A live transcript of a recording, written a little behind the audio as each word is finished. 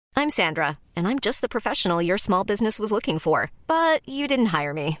I'm Sandra, and I'm just the professional your small business was looking for. But you didn't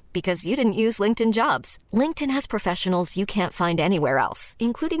hire me because you didn't use LinkedIn Jobs. LinkedIn has professionals you can't find anywhere else,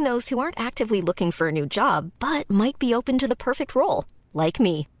 including those who aren't actively looking for a new job, but might be open to the perfect role, like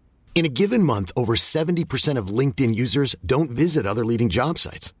me. In a given month, over 70% of LinkedIn users don't visit other leading job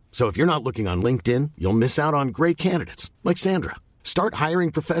sites. So if you're not looking on LinkedIn, you'll miss out on great candidates like Sandra. Start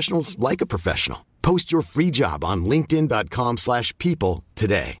hiring professionals like a professional. Post your free job on linkedin.com/people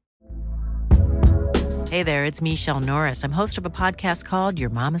today. Hey there, it's Michelle Norris. I'm host of a podcast called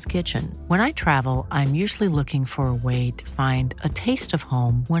Your Mama's Kitchen. When I travel, I'm usually looking for a way to find a taste of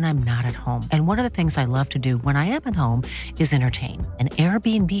home when I'm not at home. And one of the things I love to do when I am at home is entertain. And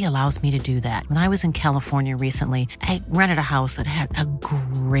Airbnb allows me to do that. When I was in California recently, I rented a house that had a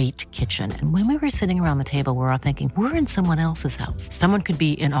great kitchen. And when we were sitting around the table, we're all thinking, we're in someone else's house. Someone could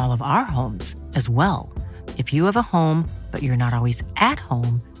be in all of our homes as well. If you have a home, but you're not always at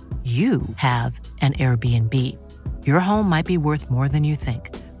home, you have an Airbnb. Your home might be worth more than you think.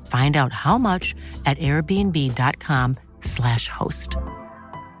 Find out how much at airbnb.com/host.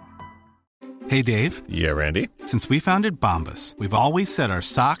 Hey, Dave. Yeah, Randy. Since we founded Bombas, we've always said our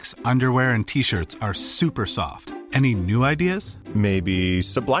socks, underwear, and T-shirts are super soft. Any new ideas? Maybe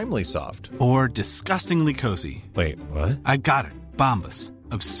sublimely soft. Or disgustingly cozy. Wait, what? I got it. Bombas.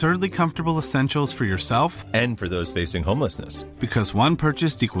 Absurdly comfortable essentials for yourself and for those facing homelessness. Because one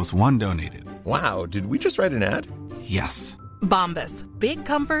purchased equals one donated. Wow, did we just write an ad? Yes. Bombas. Big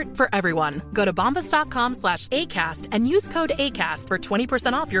comfort for everyone. Go to bombas.com/ACAST and use code ACAST for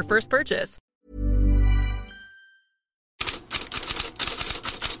 20% off your first purchase.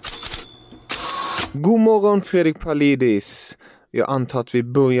 God morgon Fredrik Palidis. Jag antar att vi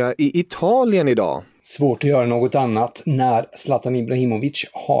börjar i Italien idag. Svårt att göra något annat när Zlatan Ibrahimovic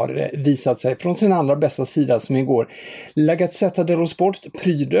har visat sig från sin allra bästa sida som igår. La Gazzetta dello Sport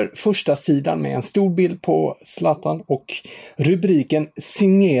pryder första sidan med en stor bild på Zlatan och rubriken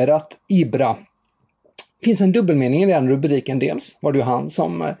signerat Ibra. Det finns en dubbelmening i den rubriken. Dels var det ju han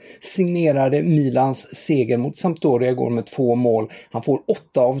som signerade Milans seger mot Sampdoria igår med 2 mål. Han får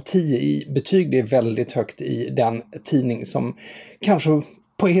 8 av 10 i betyg. Det är väldigt högt i den tidning som kanske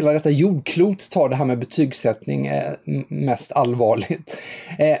på hela detta jordklot tar det här med betygssättning mest allvarligt.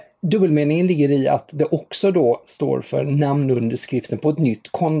 Dubbelmeningen ligger i att det också då står för namnunderskriften på ett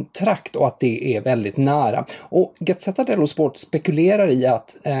nytt kontrakt och att det är väldigt nära. Och Gazzetta dello Sport spekulerar i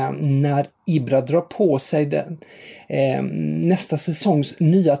att när Ibra drar på sig den nästa säsongs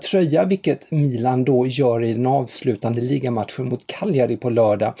nya tröja, vilket Milan då gör i den avslutande ligamatchen mot Cagliari på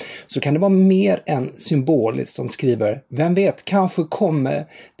lördag, så kan det vara mer än symboliskt. De skriver, vem vet, kanske kommer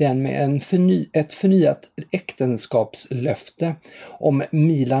den med ett förnyat äktenskapslöfte om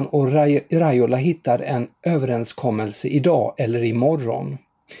Milan och Raiola hittar en överenskommelse idag eller imorgon.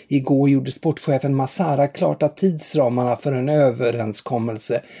 Igår gjorde sportchefen Massara klart att tidsramarna för en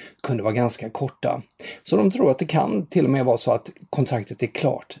överenskommelse kunde vara ganska korta. Så de tror att det kan till och med vara så att kontraktet är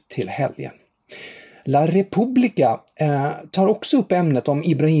klart till helgen. La Repubblica tar också upp ämnet om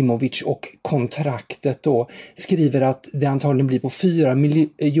Ibrahimovic och kontraktet och skriver att det antagligen blir på 4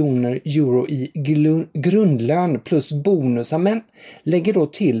 miljoner euro i grundlön plus bonusar, men lägger då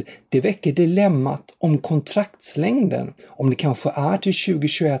till det väcker dilemmat om kontraktslängden, om det kanske är till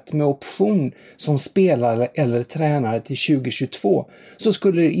 2021 med option som spelare eller tränare till 2022, så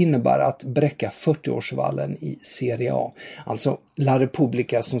skulle det innebära att bräcka 40-årsvallen i Serie A. Alltså La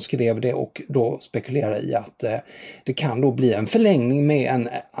Repubblica som skrev det och då spekulerar i att det kan då bli en förlängning med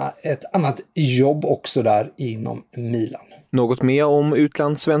ett annat jobb också där inom Milan. Något mer om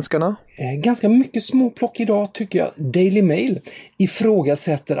utlandssvenskarna? Ganska mycket småplock idag tycker jag. Daily Mail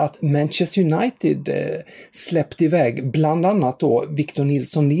ifrågasätter att Manchester United släppte iväg bland annat då Victor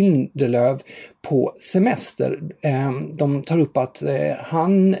Nilsson Lindelöf på semester. De tar upp att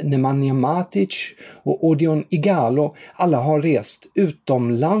han, Nemanja Matic och Odion Igalo alla har rest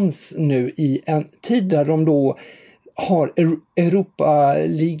utomlands nu i en tid där de då har Europa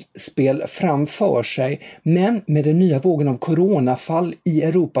League-spel framför sig, men med den nya vågen av coronafall i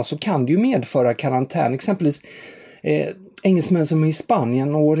Europa så kan det ju medföra karantän. Exempelvis engelsmän som är i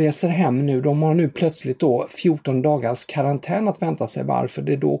Spanien och reser hem nu, de har nu plötsligt då 14 dagars karantän att vänta sig, varför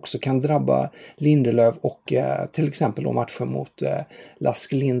det då också kan drabba Lindelöf och till exempel då matchen mot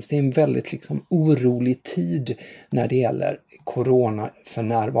Lask Linz. Det är en väldigt liksom orolig tid när det gäller corona för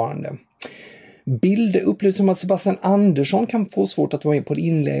närvarande. Bild upplyser om att Sebastian Andersson kan få svårt att vara med på den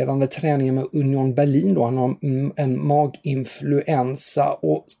inledande träningen med Union Berlin då han har en maginfluensa,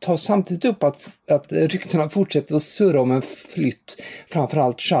 och tar samtidigt upp att ryktena fortsätter att surra om en flytt,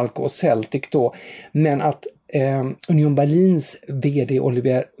 framförallt Schalke och Celtic då, men att Union Berlins vd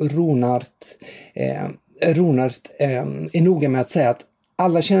Oliver Runert är noga med att säga att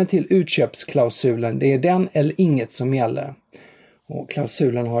alla känner till utköpsklausulen. Det är den eller inget som gäller. Och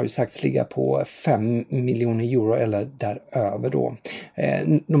klausulen har ju sagts ligga på 5 miljoner euro eller däröver då.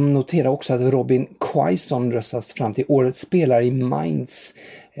 De noterar också att Robin Quaison röstas fram till årets spelare i Mainz,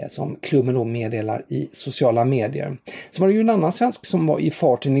 som klubben då meddelar i sociala medier. Så var det ju en annan svensk som var i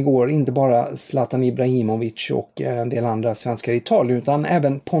farten igår, inte bara Zlatan Ibrahimovic och en del andra svenskar i Italien, utan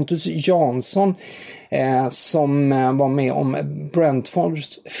även Pontus Jansson som var med om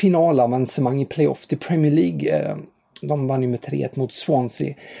Brentfords finalavancemang i playoff till Premier League. De vann ju med 3-1 mot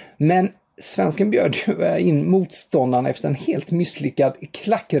Swansea. Men svensken bjöd ju in motståndaren efter en helt misslyckad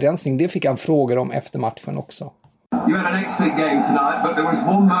klackrensning. Det fick han frågor om efter matchen också. You had an excellent game tonight, but there was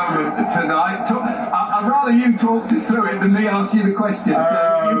one moment tonight. I'd rather you talk us through it than me ask you the question. So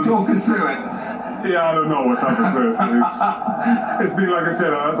you talk us through it. Yeah, I don't know what happened to it. It's been, like I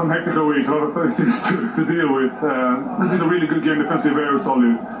said, some hectic week, a lot of things to deal with. We did a really good game defensively, very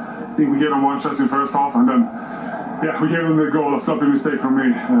solid. I think we gave them one chance in first half, and then we gave them the goal, a sloppy mistake from me.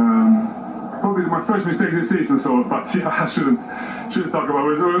 Probably my first mistake this season, but I shouldn't talk about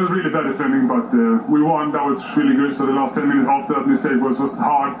it. It was really bad defending, but we won. That was really good. So the last 10 minutes after that mistake was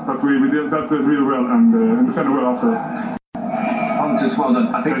hard, but we did that really well and defended well after. Pontus, well done.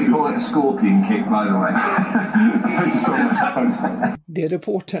 I think you call it a scorpion kick, by the way. Thank you so much. Det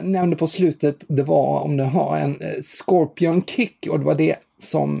reportern nämnde på slutet, det var om det var en scorpion kick, och det var det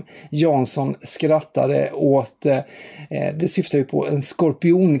som Jansson skrattade åt. Det syftar ju på en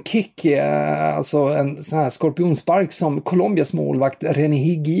skorpionkick, alltså en sån här skorpionspark som Colombias målvakt René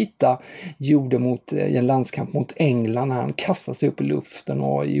Higuita gjorde i en landskamp mot England när han kastade sig upp i luften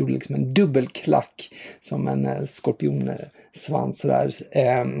och gjorde liksom en dubbelklack som en skorpionsvans där,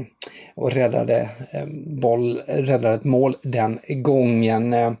 och räddade ett mål den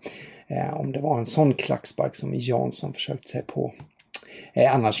gången. Om det var en sån klackspark som Jansson försökte sig på.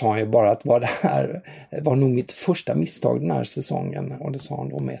 Annars har han ju bara att det här var nog mitt första misstag den här säsongen, och det sa han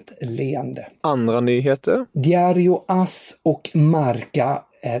då med ett leende. Andra nyheter? Diario AS och Marca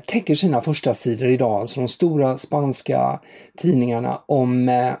täcker sina första sidor idag, alltså de stora spanska tidningarna,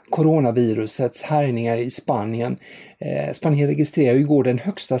 om coronavirusets härjningar i Spanien. Spanien registrerar ju igår den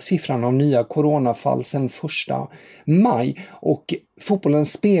högsta siffran av nya coronafall sedan 1 maj, och fotbollen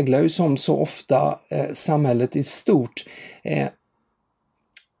speglar ju som så ofta samhället i stort.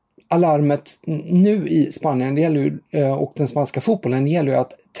 Alarmet nu i Spanien, det gäller ju, och den spanska fotbollen, det gäller ju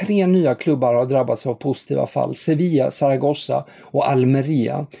att 3 nya klubbar har drabbats av positiva fall. Sevilla, Zaragoza och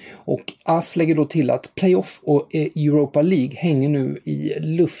Almeria. Och AS lägger då till att playoff och Europa League hänger nu i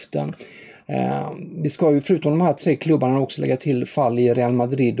luften. Vi ska ju förutom de här 3 klubbarna också lägga till fall i Real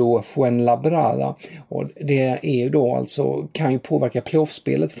Madrid och Fuenlabrada, och det är ju då alltså, kan ju påverka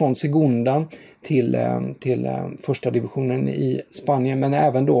playoffspelet från Segunda till första divisionen i Spanien, men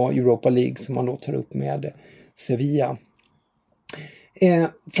även då Europa League som man då tar upp med Sevilla.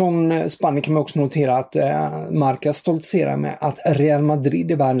 Från Spanien kan man också notera att Marca stoltserar med att Real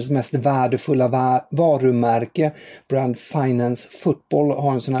Madrid är världens mest värdefulla varumärke. Brand Finance Football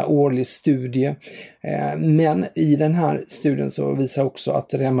har en sån här årlig studie. Men i den här studien så visar också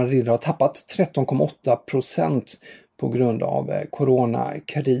att Real Madrid har tappat 13,8% på grund av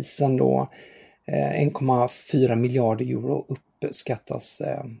coronakrisen då. 1,4 miljarder euro uppskattas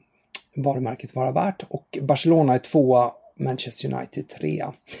varumärket vara värt, och Barcelona är 2, Manchester United 3.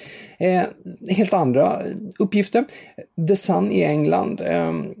 Helt andra uppgifter. The Sun i England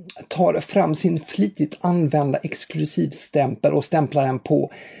tar fram sin flitigt använda exklusivstämpel och stämplar den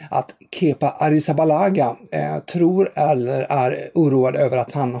på att Kepa Arrizabalaga tror eller är oroad över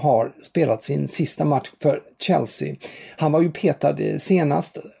att han har spelat sin sista match för Chelsea. Han var ju petad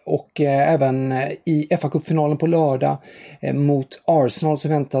senast, och även i FA-cupfinalen på lördag mot Arsenal så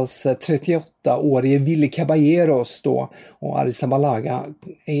väntas 38-årige Willy Caballeros då, och Arrizabalaga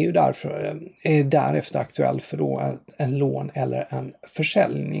är ju därefter aktuell för då en lån eller en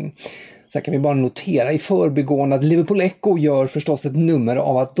försäljning. Så kan vi bara notera i förbigående att Liverpool Echo gör förstås ett nummer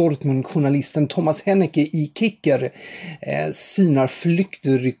av att Dortmund-journalisten Thomas Hennecke i Kicker synar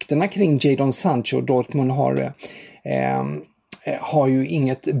flyktryktena kring Jadon Sancho. Dortmund har ju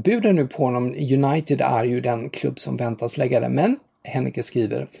inget bud nu på honom. United är ju den klubb som väntas lägga det, men Hennecke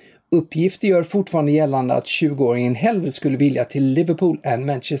skriver: uppgifter gör fortfarande gällande att 20-åringen hellre skulle vilja till Liverpool än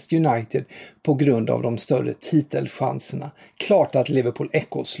Manchester United på grund av de större titelchanserna. Klart att Liverpool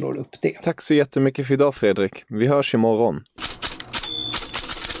Echo slår upp det. Tack så jättemycket för idag, Fredrik. Vi hörs imorgon.